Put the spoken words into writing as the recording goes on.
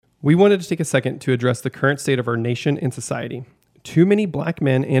We wanted to take a second to address the current state of our nation and society. Too many black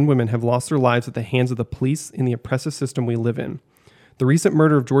men and women have lost their lives at the hands of the police in the oppressive system we live in. The recent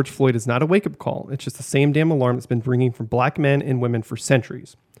murder of George Floyd is not a wake-up call. It's just the same damn alarm that's been ringing from black men and women for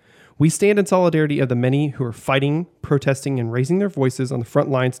centuries. We stand in solidarity of the many who are fighting, protesting, and raising their voices on the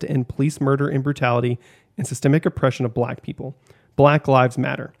front lines to end police murder and brutality and systemic oppression of black people. Black Lives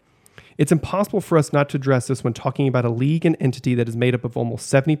Matter. It's impossible for us not to address this when talking about a league and entity that is made up of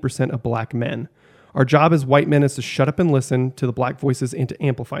almost 70% of black men. Our job as white men is to shut up and listen to the black voices and to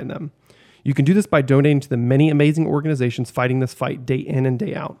amplify them. You can do this by donating to the many amazing organizations fighting this fight day in and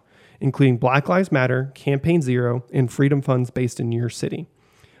day out, including Black Lives Matter, Campaign Zero, and Freedom Funds based in your city.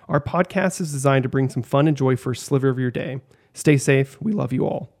 Our podcast is designed to bring some fun and joy for a sliver of your day. Stay safe. We love you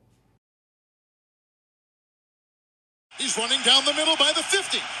all. He's running down the middle by the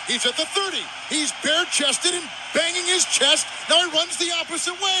 50. He's at the 30. He's bare-chested and banging his chest. Now he runs the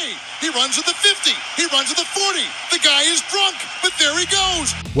opposite way. He runs at the 50. He runs at the 40. The guy is drunk, but there he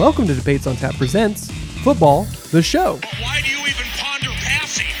goes. Welcome to Debates on Tap presents Football, the Show. But why do you even ponder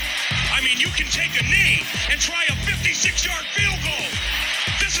passing? I mean, you can take a knee and try a 56-yard field goal.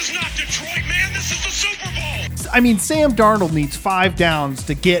 This is not Detroit, man. This is the Super Bowl. I mean, Sam Darnold needs 5 downs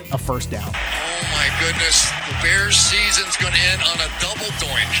to get a first down. Oh, my goodness. The Bears' season's going to end on a double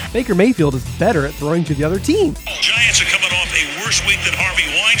doink. Baker Mayfield is better at throwing to the other team. Giants are coming off a worse week than Harvey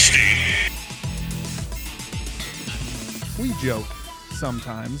Weinstein. We joke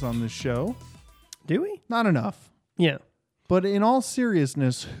sometimes on this show. Do we? Not enough. Yeah. But in all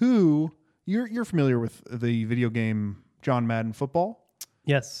seriousness, you're familiar with the video game John Madden Football?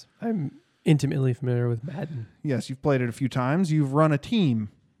 Yes. I'm intimately familiar with Madden. Yes, you've played it a few times. You've run a team.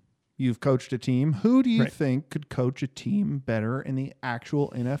 You've coached a team. Who do you think could coach a team better in the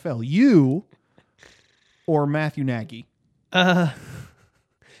actual NFL? You or Matthew Nagy?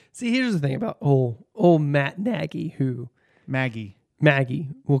 See, here's the thing about old Matt Nagy, Maggie.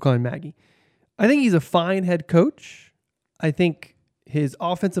 We'll call him Maggie. I think he's a fine head coach. I think his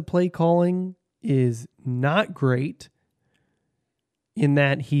offensive play calling is not great in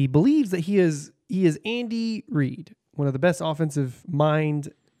that he believes that he is Andy Reid, one of the best offensive minds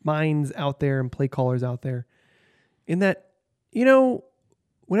out there and play callers out there. In that,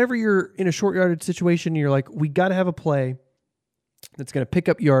 whenever you're in a short yardage situation, you're like, we got to have a play that's going to pick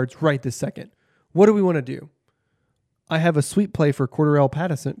up yards right this second. What do we want to do? I have a sweet play for Cordarrelle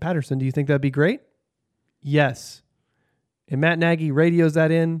Patterson. Do you think that'd be great? Yes. And Matt Nagy radios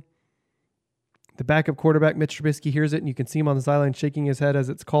that in. The backup quarterback, Mitch Trubisky, hears it, and you can see him on the sideline shaking his head as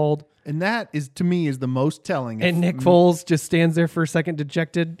it's called. And that is, to me, is the most telling. And Nick Foles just stands there for a second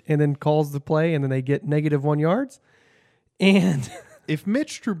dejected and then calls the play, and then they get -1 yards. And if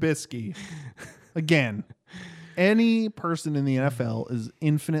Mitch Trubisky, again, any person in the NFL is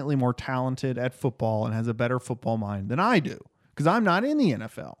infinitely more talented at football and has a better football mind than I do, because I'm not in the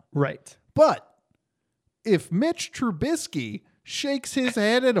NFL. Right. But if Mitch Trubisky shakes his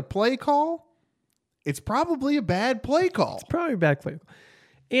head at a play call, it's probably a bad play call. It's probably a bad play call.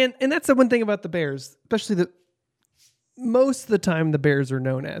 And that's the one thing about the Bears, especially that most of the time the Bears are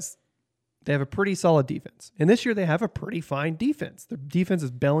known as they have a pretty solid defense. And this year they have a pretty fine defense. Their defense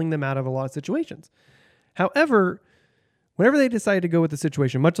is bailing them out of a lot of situations. However, whenever they decide to go with the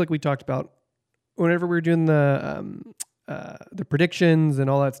situation, much like we talked about whenever we were doing the predictions and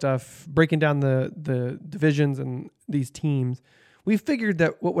all that stuff, breaking down the divisions and these teams, we figured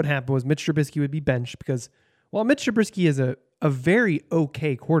that what would happen was Mitch Trubisky would be benched because while Mitch Trubisky is a very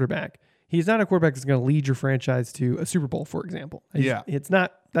okay quarterback, he's not a quarterback that's going to lead your franchise to a Super Bowl, for example. That's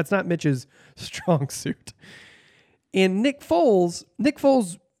not Mitch's strong suit. And Nick Foles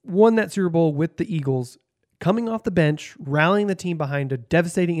won that Super Bowl with the Eagles, coming off the bench, rallying the team behind a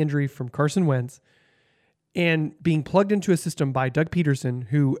devastating injury from Carson Wentz, and being plugged into a system by Doug Peterson,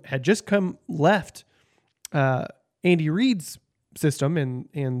 who had just left Andy Reid's system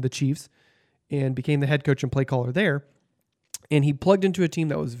and the Chiefs and became the head coach and play caller there. And he plugged into a team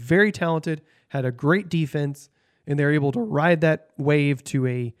that was very talented, had a great defense, and they're able to ride that wave to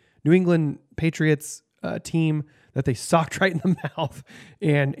a New England Patriots team that they socked right in the mouth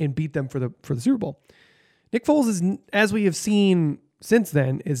and beat them for the Super Bowl. Nick Foles is, as we have seen since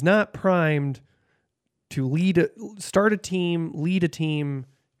then, is not primed to start a team, lead a team,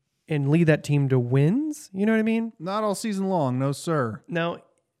 and lead that team to wins. You know what I mean? Not all season long, no sir. Now,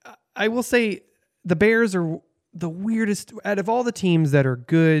 I will say the Bears are the weirdest out of all the teams that are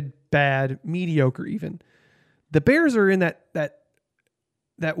good, bad, mediocre even. The Bears are in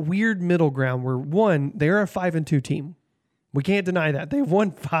that weird middle ground where, one, they're a 5-2 team. We can't deny that. They've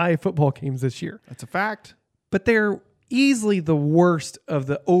won 5 football games this year. That's a fact. But they're easily the worst of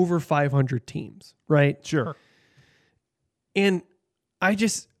the over 500 teams, right? Sure. And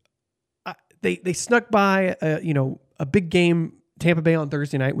they snuck by a big game, Tampa Bay on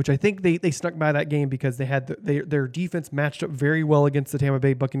Thursday night, which I think they snuck by that game because they had their defense matched up very well against the Tampa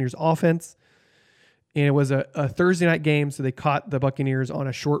Bay Buccaneers offense. And it was a Thursday night game, so they caught the Buccaneers on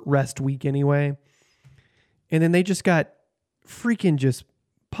a short rest week anyway. And then they just got freaking just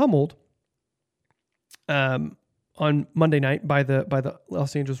pummeled on Monday night by the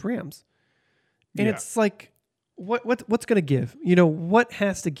Los Angeles Rams. And it's like, what's going to give? What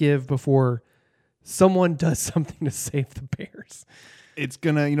has to give before someone does something to save the Bears? It's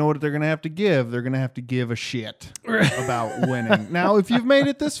gonna, you know what they're gonna have to give? They're gonna have to give a shit about winning. Now, if you've made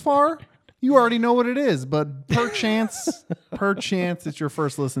it this far, you already know what it is. But perchance, it's your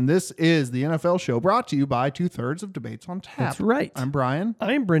first listen. This is the NFL Show, brought to you by 2/3 of Debates on Tap. That's right. I'm Brian,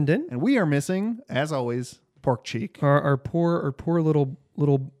 I'm Brendan, and we are missing, as always, Pork Cheek. Our poor little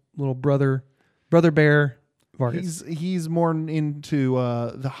brother Bear Vargas. He's more into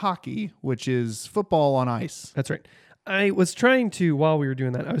the hockey, which is football on ice. That's right. I was trying to, while we were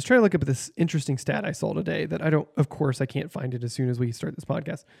doing that, I was trying to look up this interesting stat I saw today that of course I can't find it as soon as we start this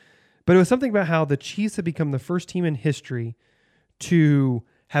podcast. But it was something about how the Chiefs have become the first team in history to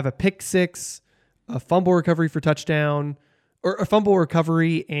have a pick six, a fumble recovery for touchdown, or a fumble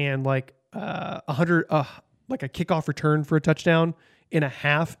recovery and like like a kickoff return for a touchdown in a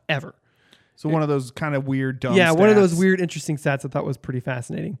half ever. So one of those kind of weird, dumb stats. One of those weird, interesting stats I thought was pretty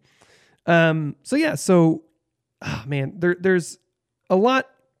fascinating. There's a lot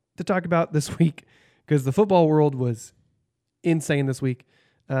to talk about this week because the football world was insane this week.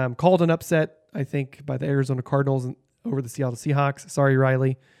 Called an upset, I think, by the Arizona Cardinals over the Seattle Seahawks. Sorry,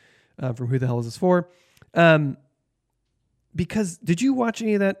 Riley, from Who the Hell Is This For? Because did you watch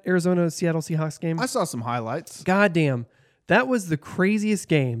any of that Arizona-Seattle Seahawks game? I saw some highlights. Goddamn. That was the craziest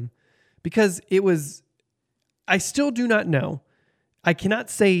game because it was, I still do not know. I cannot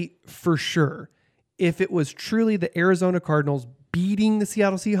say for sure if it was truly the Arizona Cardinals beating the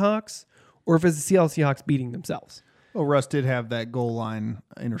Seattle Seahawks or if it's the Seattle Seahawks beating themselves. Well, Russ did have that goal line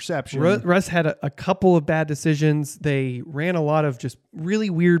interception. Russ had a couple of bad decisions. They ran a lot of just really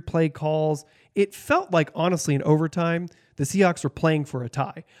weird play calls. It felt like, honestly, in overtime, the Seahawks were playing for a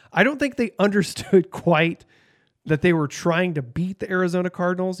tie. I don't think they understood quite that they were trying to beat the Arizona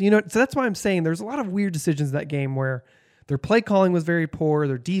Cardinals. So that's why I'm saying there's a lot of weird decisions in that game where their play calling was very poor.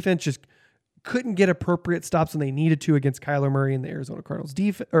 Their defense just couldn't get appropriate stops when they needed to against Kyler Murray and the Arizona Cardinals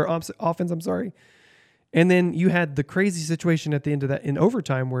offense. I'm sorry. And then you had the crazy situation at the end of that in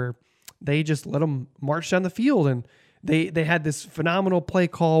overtime where they just let them march down the field. And they had this phenomenal play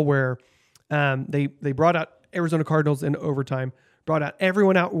call where they brought out Arizona Cardinals in overtime, brought out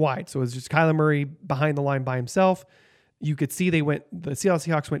everyone out wide. So it was just Kyler Murray behind the line by himself. You could see the Seattle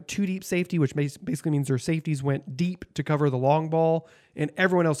Seahawks went too deep safety, which basically means their safeties went deep to cover the long ball, and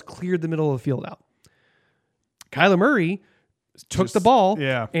everyone else cleared the middle of the field out. Kyler Murray took the ball,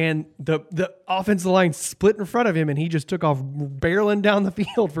 and the offensive line split in front of him, and he just took off barreling down the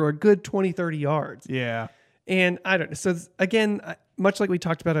field for a good 20, 30 yards. Yeah. And I don't know. So again, much like we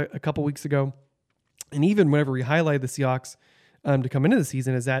talked about a couple weeks ago, and even whenever we highlighted the Seahawks to come into the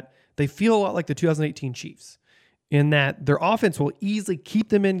season, is that they feel a lot like the 2018 Chiefs in that their offense will easily keep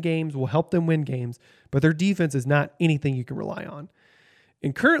them in games, will help them win games, but their defense is not anything you can rely on.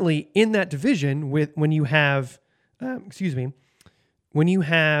 And currently in that division, when you have the Seattle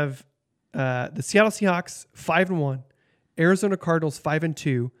Seahawks 5-1, Arizona Cardinals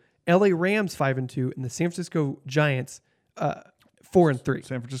 5-2, LA Rams 5-2, and the San Francisco Giants 4-3.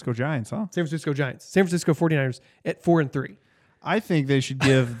 San Francisco Giants, huh? San Francisco Giants. San Francisco 49ers at 4-3. I think they should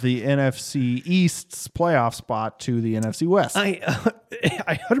give the NFC East's playoff spot to the NFC West. I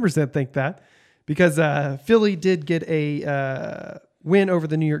 100% think that because Philly did get a win over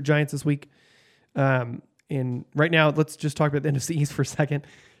the New York Giants this week. And right now, let's just talk about the NFC East for a second.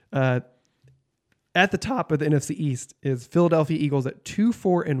 At the top of the NFC East is Philadelphia Eagles at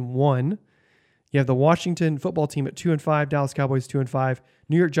 2-4-1. You have the Washington football team at 2-5, Dallas Cowboys 2-5,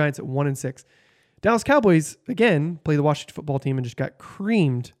 New York Giants at 1-6. Dallas Cowboys, again, play the Washington football team and just got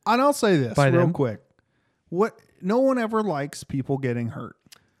creamed. And I'll say this real quick. No one ever likes people getting hurt.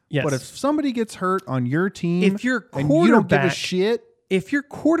 Yes. But if somebody gets hurt on your team and you don't give a shit, if your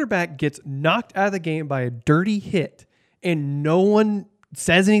quarterback gets knocked out of the game by a dirty hit and no one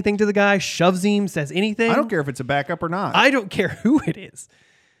says anything to the guy, shoves him, says anything. I don't care if it's a backup or not. I don't care who it is.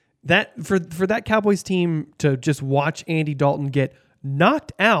 That for that Cowboys team to just watch Andy Dalton get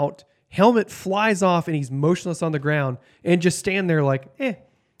knocked out, helmet flies off and he's motionless on the ground and just stand there like,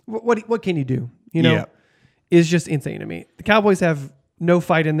 what can you do? is just insane to me. The Cowboys have no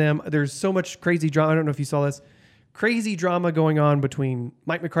fight in them. There's so much crazy drama. I don't know if you saw this. Crazy drama going on between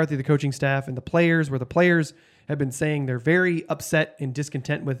Mike McCarthy, the coaching staff, and the players, where the players have been saying they're very upset and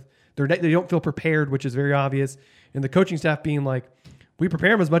discontent with they don't feel prepared, which is very obvious. And the coaching staff being like, we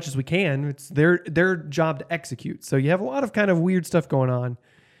prepare them as much as we can. It's their job to execute. So you have a lot of kind of weird stuff going on.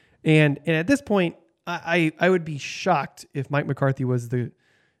 And at this point, I would be shocked if Mike McCarthy was the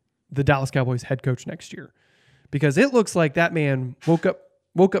Dallas Cowboys head coach next year, because it looks like that man woke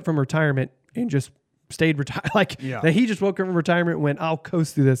up from retirement and just stayed retired. That he just woke up from retirement and went, I'll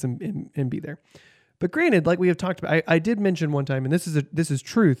coast through this and be there. But granted, like we have talked about, I did mention one time, and this is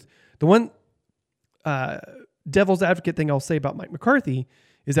truth. The one devil's advocate thing I'll say about Mike McCarthy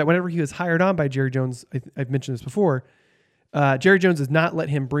is that whenever he was hired on by Jerry Jones, I've mentioned this before, Jerry Jones does not let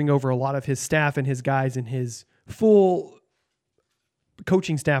him bring over a lot of his staff and his guys and his full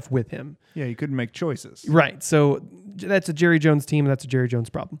coaching staff with him. Yeah, he couldn't make choices. Right. So that's a Jerry Jones team, and that's a Jerry Jones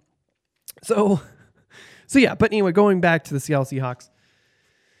problem. So yeah, but anyway, going back to the Seattle Seahawks,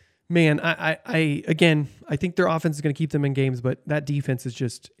 man, I think their offense is going to keep them in games, but that defense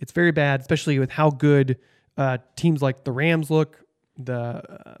is it's very bad, especially with how good teams like the Rams look,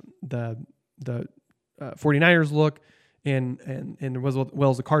 the 49ers look, and as well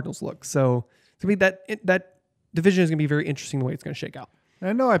as the Cardinals look. So to me, that division is going to be very interesting the way it's going to shake out.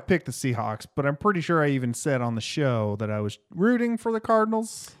 I know I picked the Seahawks, but I'm pretty sure I even said on the show that I was rooting for the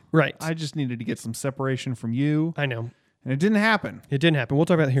Cardinals. Right. I just needed to get some separation from you. I know. And it didn't happen. It didn't happen. We'll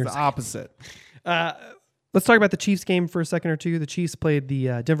talk about that here in a It's second. the opposite. Let's talk about the Chiefs game for a second or two. The Chiefs played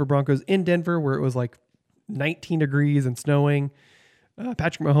the Denver Broncos in Denver, where it was like 19 degrees and snowing.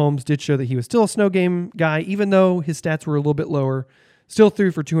 Patrick Mahomes did show that he was still a snow game guy, even though his stats were a little bit lower. Still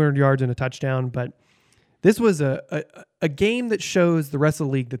threw for 200 yards and a touchdown. But this was a game that shows the rest of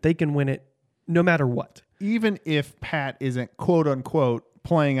the league that they can win it no matter what. Even if Pat isn't quote unquote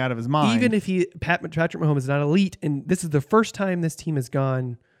playing out of his mind. Even if Patrick Mahomes is not elite, and this is the first time this team has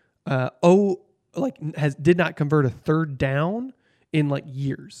gone did not convert a third down in like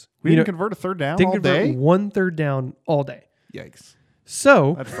years. We didn't convert a third down all day? One third down all day. Yikes.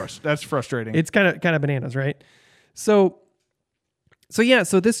 So that's frustrating. It's kind of bananas, right? So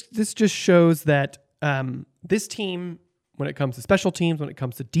this just shows that this team, when it comes to special teams, when it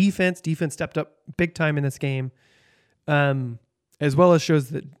comes to defense stepped up big time in this game, as well as shows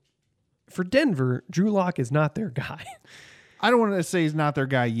that for Denver, Drew Lock is not their guy. I don't want to say he's not their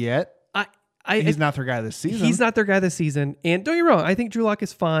guy yet. He's not their guy this season. He's not their guy this season. And don't get me wrong, I think Drew Lock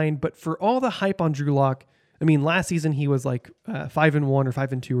is fine, but for all the hype on Drew Lock, I mean, last season he was like 5-1 or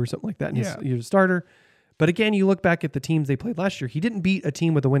 5-2 or something like that. And he was a starter. But again, you look back at the teams they played last year, he didn't beat a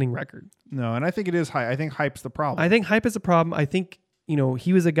team with a winning record. No, and I think it is hype. I think hype's the problem. I think hype is a problem. I think,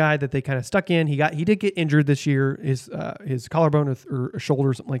 he was a guy that they kind of stuck in. He did get injured this year, his collarbone or shoulder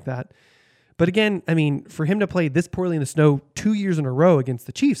or something like that. But again, I mean, for him to play this poorly in the snow 2 years in a row against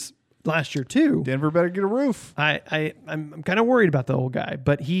the Chiefs last year too, Denver better get a roof. I'm kind of worried about the old guy,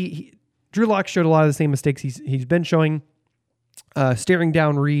 but Drew Lock showed a lot of the same mistakes he's been showing, staring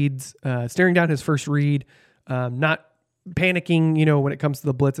down reads, staring down his first read, not panicking, when it comes to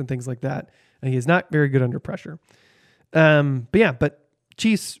the blitz and things like that. And he is not very good under pressure. But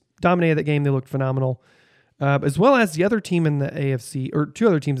Chiefs dominated that game. They looked phenomenal, as well as the other team in the AFC, or two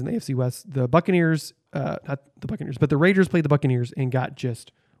other teams in the AFC West. The Buccaneers, not the Buccaneers, but the Raiders played the Buccaneers and got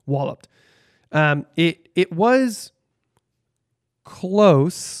just walloped. It was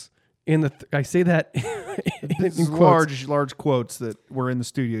close. I say that in large quotes that were in the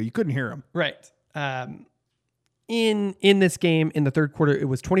studio. You couldn't hear them. Right. In this game in the third quarter, it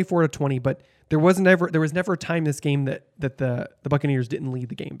was 24-20, but there was never a time in this game that the Buccaneers didn't lead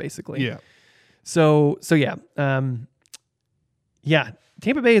the game, basically. Yeah. So yeah.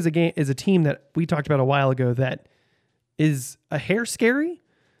 Tampa Bay is a team that we talked about a while ago that is a hair scary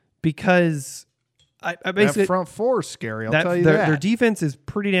because I basically that front four is scary. I'll tell you that. Their defense is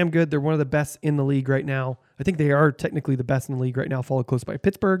pretty damn good. They're one of the best in the league right now. I think they are technically the best in the league right now, followed close by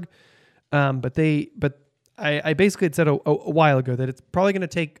Pittsburgh. But I basically had said a while ago that it's probably going to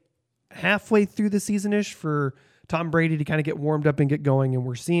take halfway through the season-ish for Tom Brady to kind of get warmed up and get going, and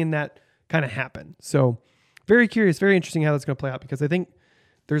we're seeing that kind of happen. So very curious, very interesting how that's going to play out, because I think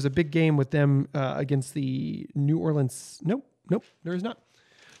there's a big game with them against the New Orleans. Nope, there is not.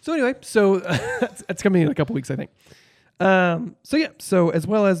 So anyway, that's coming in a couple weeks, I think. So as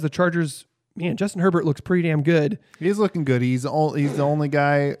well as the Chargers, man, Justin Herbert looks pretty damn good. He's looking good. He's the only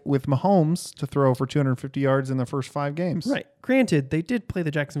guy with Mahomes to throw for 250 yards in the first 5 games. Right. Granted, they did play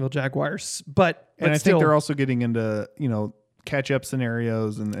the Jacksonville Jaguars, but I still, think they're also getting into, catch up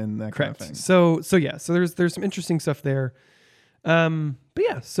scenarios and that kind of Correct. thing. So there's some interesting stuff there. But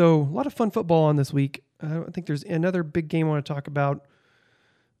yeah, so a lot of fun football on this week. I don't think there's another big game I want to talk about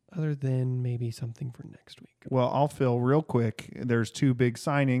other than maybe something for next week. Well, I'll fill real quick. There's 2 big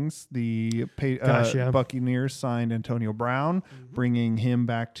signings. The Buccaneers signed Antonio Brown, bringing him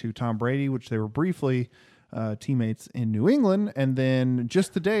back to Tom Brady, which they were briefly teammates in New England. And then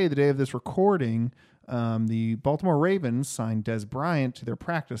just the day of this recording, the Baltimore Ravens signed Des Bryant to their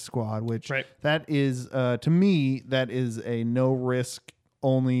practice squad, which that is, to me, that is a no-risk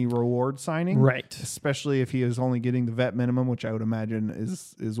only reward signing, right? Especially if he is only getting the vet minimum, which I would imagine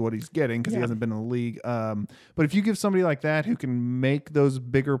is what he's getting because he hasn't been in the league. But if you give somebody like that who can make those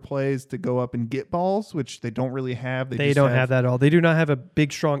bigger plays to go up and get balls, which they don't really have, they don't have that at all. They do not have a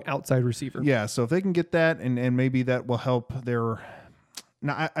big, strong outside receiver. Yeah, so if they can get that, and maybe that will help their.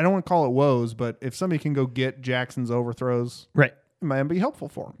 Now, I don't want to call it woes, but if somebody can go get Jackson's overthrows, right, it might be helpful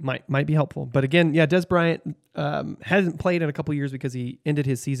for him. Might be helpful. But again, yeah, Des Bryant hasn't played in a couple years because he ended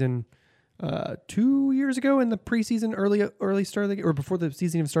his season 2 years ago in the preseason early start of the game, or before the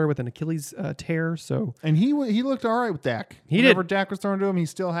season even started with an Achilles tear. So and he looked all right with Dak. Whenever Dak was thrown to him, he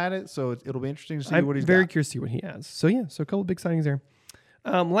still had it. So it'll be interesting to see what he's very got. curious to see what he has. So yeah, so a couple of big signings there.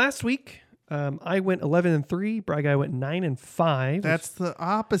 Last week, I went 11-3. Bry Guy went 9-5. That's the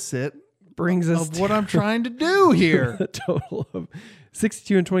opposite. Brings us of what I'm trying to do here. A total of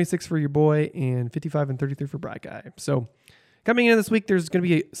 62-26 for your boy and 55-33 for Bry Guy. So coming in this week, there's going to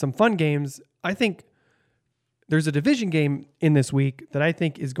be some fun games. I think there's a division game in this week that I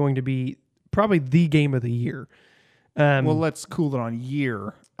think is going to be probably the game of the year. Well, let's cool it on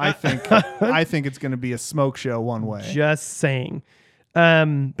year. I think it's going to be a smoke show one way. Just saying.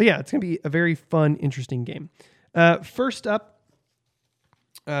 But yeah, it's going to be a very fun, interesting game. First up,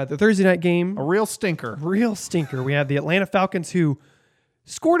 the Thursday night game. A real stinker. We have the Atlanta Falcons, who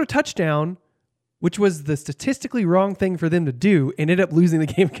scored a touchdown, which was the statistically wrong thing for them to do, and ended up losing the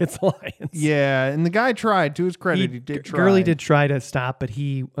game against the Lions. Yeah, and the guy tried. To his credit, he did try. Gurley did try to stop, but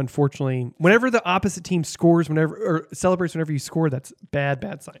he unfortunately, whenever the opposite team scores, or celebrates whenever you score, that's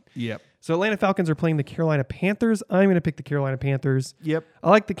bad sign. Yep. So Atlanta Falcons are playing the Carolina Panthers. I'm going to pick the Carolina Panthers. Yep. I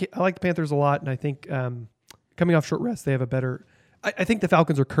like the Panthers a lot, and I think coming off short rest, they have a better. I think the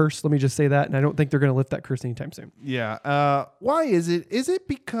Falcons are cursed. Let me just say that, and I don't think they're going to lift that curse anytime soon. Yeah. Why is it? Is it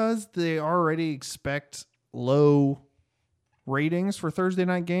because they already expect low ratings for Thursday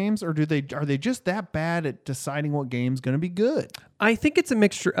night games, or are they just that bad at deciding what game's going to be good? I think it's a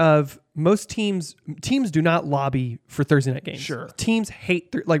mixture of most teams do not lobby for Thursday night games. Sure. Teams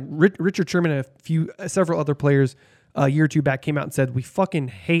hate like Richard Sherman and several other players a year or two back came out and said we fucking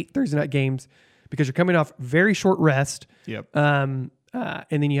hate Thursday night games because you're coming off very short rest. Yep. And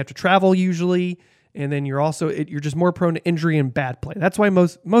then you have to travel usually, and then you're also you're just more prone to injury and bad play. That's why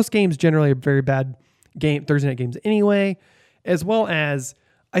most games generally are very bad Thursday night games anyway. As well as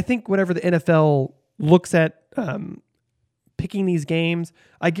I think whenever the NFL looks at picking these games,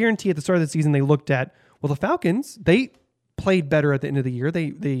 I guarantee at the start of the season they looked at, well, the Falcons, they played better at the end of the year.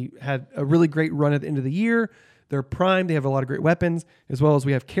 They had a really great run at the end of the year. They're primed. They have a lot of great weapons, as well as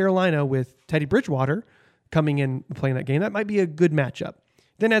we have Carolina with Teddy Bridgewater coming in and playing that game. That might be a good matchup.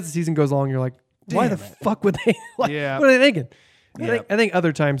 Then as the season goes along, you're like, why the fuck would they? What are they thinking? Yeah. I think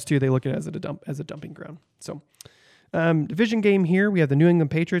other times too, they look at it as a dumping ground. So division game here, we have the New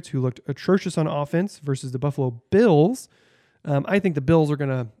England Patriots, who looked atrocious on offense, versus the Buffalo Bills. I think the Bills are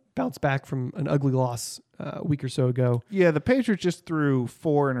going to bounce back from an ugly loss a week or so ago. Yeah, the Patriots just threw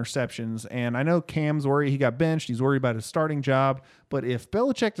 4 interceptions, and I know Cam's worried. He got benched. He's worried about his starting job. But if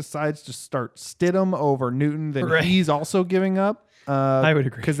Belichick decides to start Stidham over Newton, then he's also giving up. I would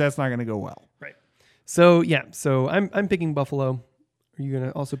agree. Because that's not going to go well. Right. So, yeah. So, I'm picking Buffalo. Are you going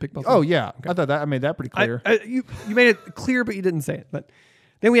to also pick Buffalo? Oh, yeah. Okay. I thought I made that pretty clear. You made it clear, but you didn't say it. But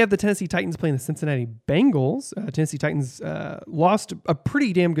then we have the Tennessee Titans playing the Cincinnati Bengals. Tennessee Titans lost a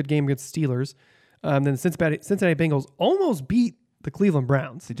pretty damn good game against the Steelers. Then the Cincinnati Bengals almost beat the Cleveland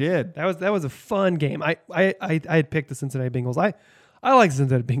Browns. They did. That was a fun game. I had picked the Cincinnati Bengals. I like the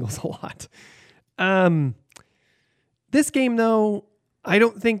Cincinnati Bengals a lot. This game, though, I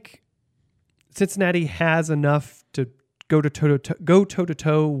don't think Cincinnati has enough to go toe to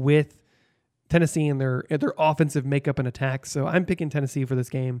toe with Tennessee and their offensive makeup and attack. So I'm picking Tennessee for this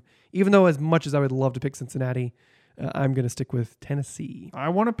game, even though as much as I would love to pick Cincinnati, I'm going to stick with Tennessee. I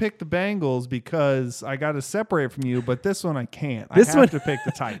want to pick the Bengals because I got to separate from you, but this one I can't. I have to pick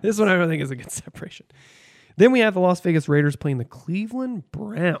the Titans. This one I don't think is a good separation. Then we have the Las Vegas Raiders playing the Cleveland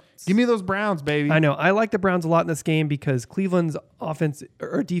Browns. Give me those Browns, baby. I know. I like the Browns a lot in this game because Cleveland's defense,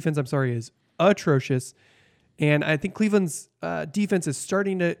 is atrocious. And I think Cleveland's defense is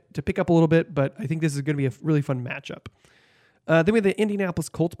starting to pick up a little bit, but I think this is going to be a really fun matchup. Then we have the Indianapolis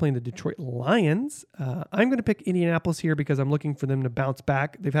Colts playing the Detroit Lions. I'm going to pick Indianapolis here because I'm looking for them to bounce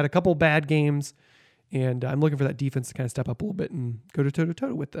back. They've had a couple bad games, and I'm looking for that defense to kind of step up a little bit and go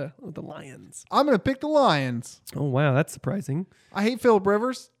toe-to-toe with the Lions. I'm going to pick the Lions. Oh, wow. That's surprising. I hate Phillip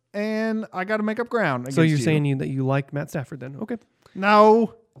Rivers, and I got to make up ground. So you're saying that you like Matt Stafford then? Okay.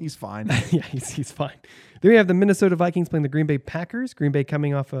 No, he's fine. Yeah, he's fine. Then we have the Minnesota Vikings playing the Green Bay Packers. Green Bay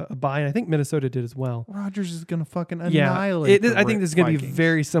coming off a bye, and I think Minnesota did as well. Rodgers is going to fucking annihilate I think this is going to be Vikings.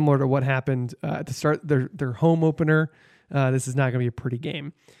 very similar to what happened at the start their home opener. This is not going to be a pretty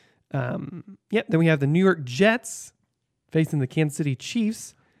game. Then we have the New York Jets facing the Kansas City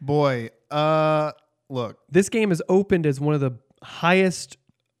Chiefs. Boy, look. This game is opened as one of the highest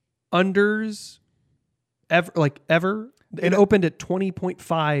unders ever. It opened at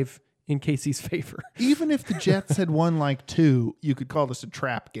 20.5 in KC's favor. Even if the Jets had won like 2, you could call this a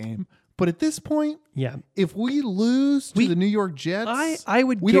trap game. But at this point, Yeah. if we lose to the New York Jets,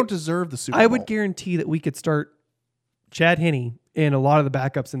 we don't deserve the Super Bowl. I would guarantee that we could start Chad Henne and a lot of the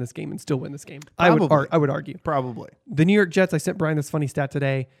backups in this game and still win this game. I would argue. Probably. The New York Jets, I sent Brian this funny stat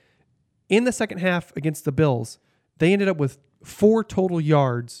today. In the second half against the Bills, they ended up with 4 total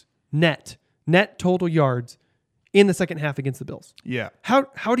yards net total yards in the second half against the Bills. Yeah.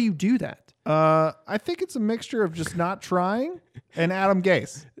 How do you do that? I think it's a mixture of just not trying and Adam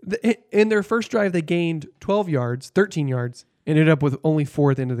Gase. In their first drive, they gained 12 yards, 13 yards, and ended up with only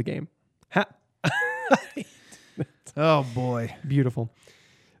 4 at the end of the game. Oh, boy. Beautiful.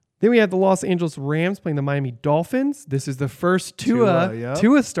 Then we have the Los Angeles Rams playing the Miami Dolphins. This is the first Tua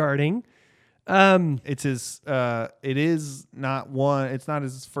starting. It's his. It is not one. It's not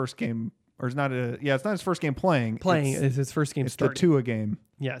his first game, or it's not a. Yeah, it's not his first game playing. It's his first game It's starting. the Tua game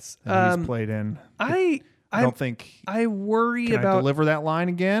Yes. that he's played in. I don't think. I worry Can about. I deliver that line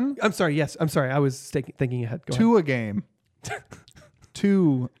again? I'm sorry. Yes. I'm sorry. I was thinking ahead. Go ahead. Tua game.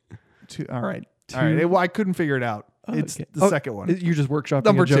 Two. All right. All right. Well, I couldn't figure it out. It's Okay. the second one. You're just workshopping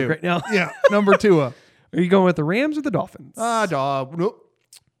Number a joke 2 right now. Yeah. Number 2. Are you going with the Rams or the Dolphins? Nope.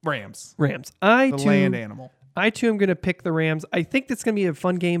 Rams. Rams. The land animal. I too am going to pick the Rams. I think that's going to be a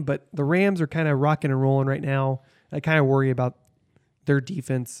fun game, but the Rams are kind of rocking and rolling right now. I kind of worry about their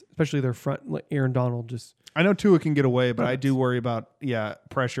defense, especially their front. Like Aaron Donald just. I know Tua can get away, but I do worry about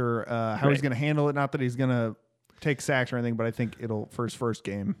pressure. How he's going to handle it. Not that he's going to take sacks or anything, but I think it'll for his first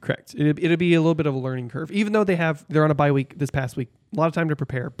game. Correct. It'll be a little bit of a learning curve, even though they're on a bye week this past week. A lot of time to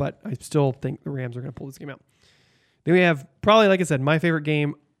prepare, but I still think the Rams are going to pull this game out. Then we have probably, like I said, my favorite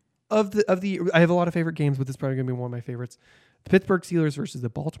game of the. I have a lot of favorite games, but this is probably going to be one of my favorites. The Pittsburgh Steelers versus the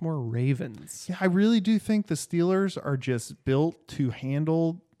Baltimore Ravens. Yeah, I really do think the Steelers are just built to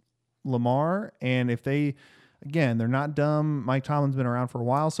handle Lamar, and if they, again, they're not dumb. Mike Tomlin's been around for a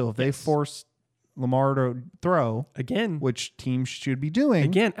while, so if they force Lamar to throw again, which teams should be doing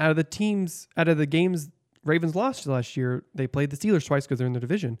again, out of the games Ravens lost last year, they played the Steelers twice because they're in the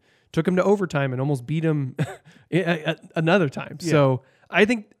division. Took them to overtime and almost beat them another time. Yeah. So I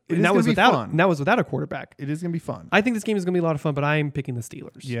think that was without a quarterback. It is going to be fun. I think this game is going to be a lot of fun, but I am picking the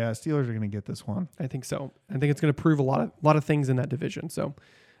Steelers. Yeah, Steelers are going to get this one. I think so. I think it's going to prove a lot of things in that division. So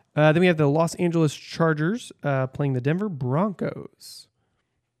then we have the Los Angeles Chargers playing the Denver Broncos.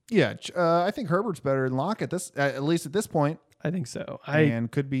 Yeah, I think Herbert's better than Lockett. At least at this point. I think so.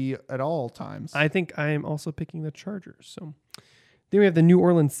 And could be at all times. I think I am also picking the Chargers. So then we have the New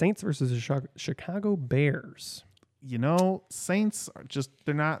Orleans Saints versus the Chicago Bears. Saints are just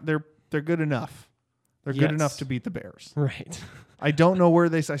they're good enough. They're good enough to beat the Bears. Right. I still don't know where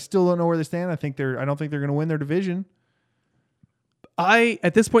they stand. I don't think they're going to win their division.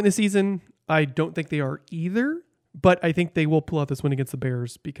 At this point in the season, I don't think they are either. But I think they will pull out this win against the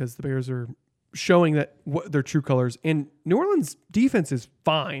Bears because the Bears are showing that what their true colors. And New Orleans defense is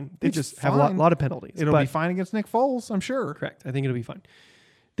fine. They just have a lot of penalties. It'll be fine against Nick Foles, I'm sure. Correct. I think it'll be fine.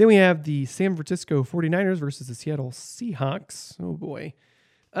 Then we have the San Francisco 49ers versus the Seattle Seahawks. Oh, boy.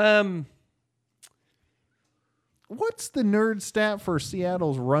 What's the nerd stat for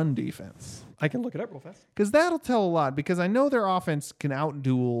Seattle's run defense? I can look it up real fast. Because that'll tell a lot. Because I know their offense can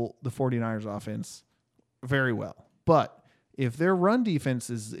outduel the 49ers offense very well. But if their run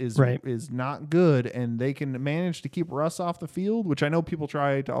defense is not good and they can manage to keep Russ off the field, which I know people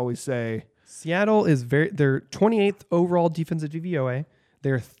try to always say. Seattle is they're 28th overall defensive DVOA.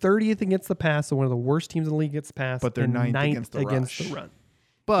 They're 30th against the pass, so one of the worst teams in the league against the pass. But they're ninth against the run.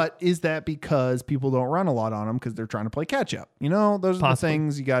 But is that because people don't run a lot on them because they're trying to play catch up? Those are the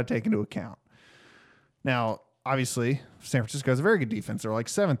things you got to take into account. Now, obviously, San Francisco has a very good defense. They're like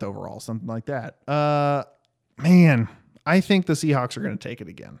 7th overall, something like that. Man, I think the Seahawks are going to take it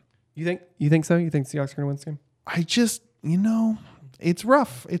again. You think so? You think Seahawks are going to win this game? I just, it's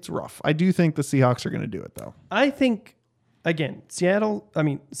rough. It's rough. I do think the Seahawks are going to do it, though. I think, again, San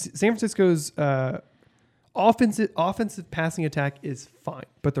Francisco's offensive passing attack is fine,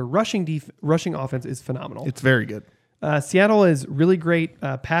 but their rushing offense is phenomenal. It's very good. Seattle is really great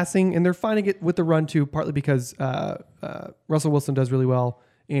passing, and they're finding it with the run too, partly because Russell Wilson does really well.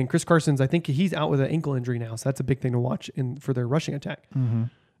 And Chris Carson's, I think he's out with an ankle injury now, so that's a big thing to watch for their rushing attack.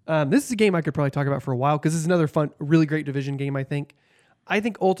 Mm-hmm. This is a game I could probably talk about for a while because this is another fun, really great division game, I think. I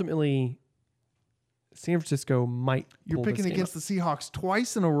think ultimately San Francisco might You're pull picking this game against up. the Seahawks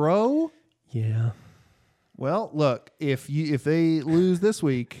twice in a row? Yeah. Well, look, if they lose this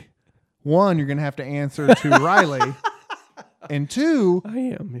week, one, you're going to have to answer to Riley. And two, I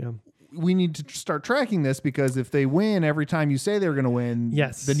am, yeah. We need to start tracking this because if they win every time you say they're going to win,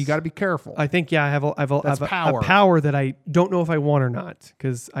 yes, then you got to be careful. I think, yeah, I have power. a power that I don't know if I want or not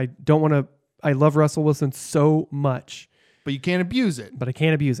because I don't want to. I love Russell Wilson so much, but you can't abuse it. But I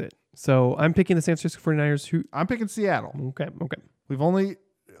can't abuse it. So I'm picking the San Francisco 49ers. I'm picking Seattle. Okay. We've only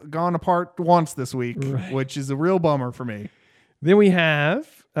gone apart once this week, right, which is a real bummer for me. Then we have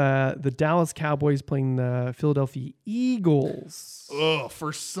the Dallas Cowboys playing the Philadelphia Eagles. Ugh,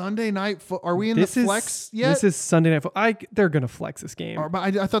 for Sunday night are we in the flex yet? This is Sunday night. They're going to flex this game.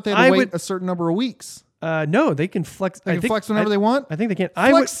 But I thought they had to wait a certain number of weeks. No, they can flex. They can flex whenever they want? I think they can.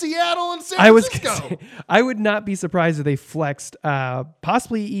 Flex Seattle and San Francisco. I would not be surprised if they flexed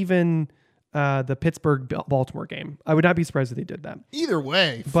possibly even the Pittsburgh-Baltimore game. I would not be surprised if they did that. Either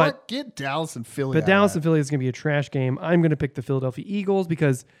way, get Dallas and Philly. But Dallas and Philly is going to be a trash game. I'm going to pick the Philadelphia Eagles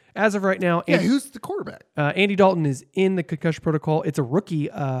because as of right now, who's the quarterback? Andy Dalton is in the concussion protocol. It's a rookie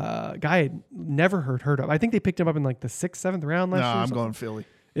guy I'd never heard of. I think they picked him up in like the 6th, 7th round last year. No, I'm going Philly.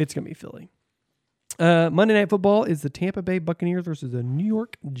 It's going to be Philly. Monday Night Football is the Tampa Bay Buccaneers versus the New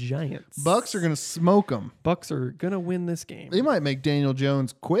York Giants. Bucks are going to smoke them. Bucks are going to win this game. They might make Daniel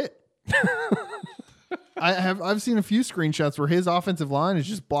Jones quit. I've seen a few screenshots where his offensive line is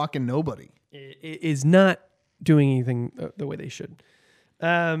just blocking nobody. It is not doing anything the way they should.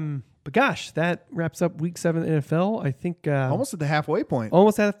 But gosh, that wraps up Week 7 NFL. I think almost at the halfway point.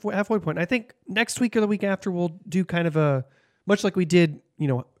 Almost at the halfway point. I think next week or the week after we'll do kind of a much like we did,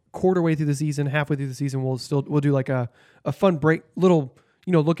 quarter way through the season, halfway through the season. We'll do like a fun break, little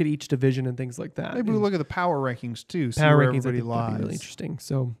look at each division and things like that. Maybe we'll look at the power rankings too. Power see where rankings, everybody lies. That'd be really interesting.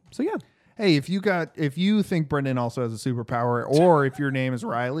 So yeah. Hey, if you think Brendan also has a superpower, or if your name is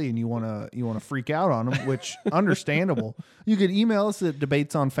Riley and you wanna freak out on him, which understandable, you can email us at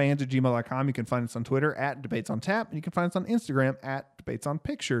debatesonfans@gmail.com. You can find us on Twitter at debatesontap, and you can find us on Instagram at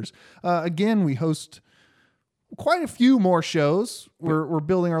debatesontpictures. Again, we host quite a few more shows. We're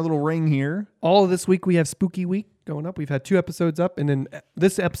building our little ring here. All of this week we have Spooky Week going up. We've had 2 episodes up, and then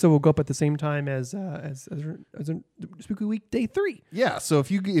this episode will go up at the same time as Spooky Week Day 3. Yeah, so if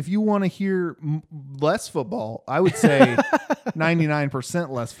you want to hear less football, I would say 99%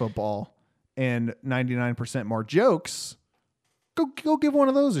 less football and 99% more jokes. Go give one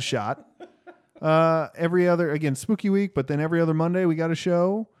of those a shot. Every other, again, Spooky Week, but then every other Monday we got a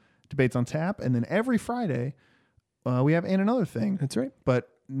show, Debates on Tap, and then every Friday we have And Another Thing. That's right. But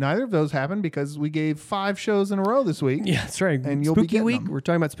neither of those happened because we gave 5 shows in a row this week. Yeah, that's right. And you'll Spooky be Week, them. we're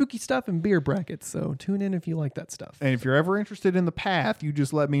talking about spooky stuff and beer brackets. So tune in if you like that stuff. And if you're ever interested in the path, you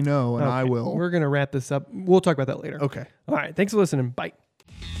just let me know and I will. We're going to wrap this up. We'll talk about that later. Okay. All right. Thanks for listening. Bye.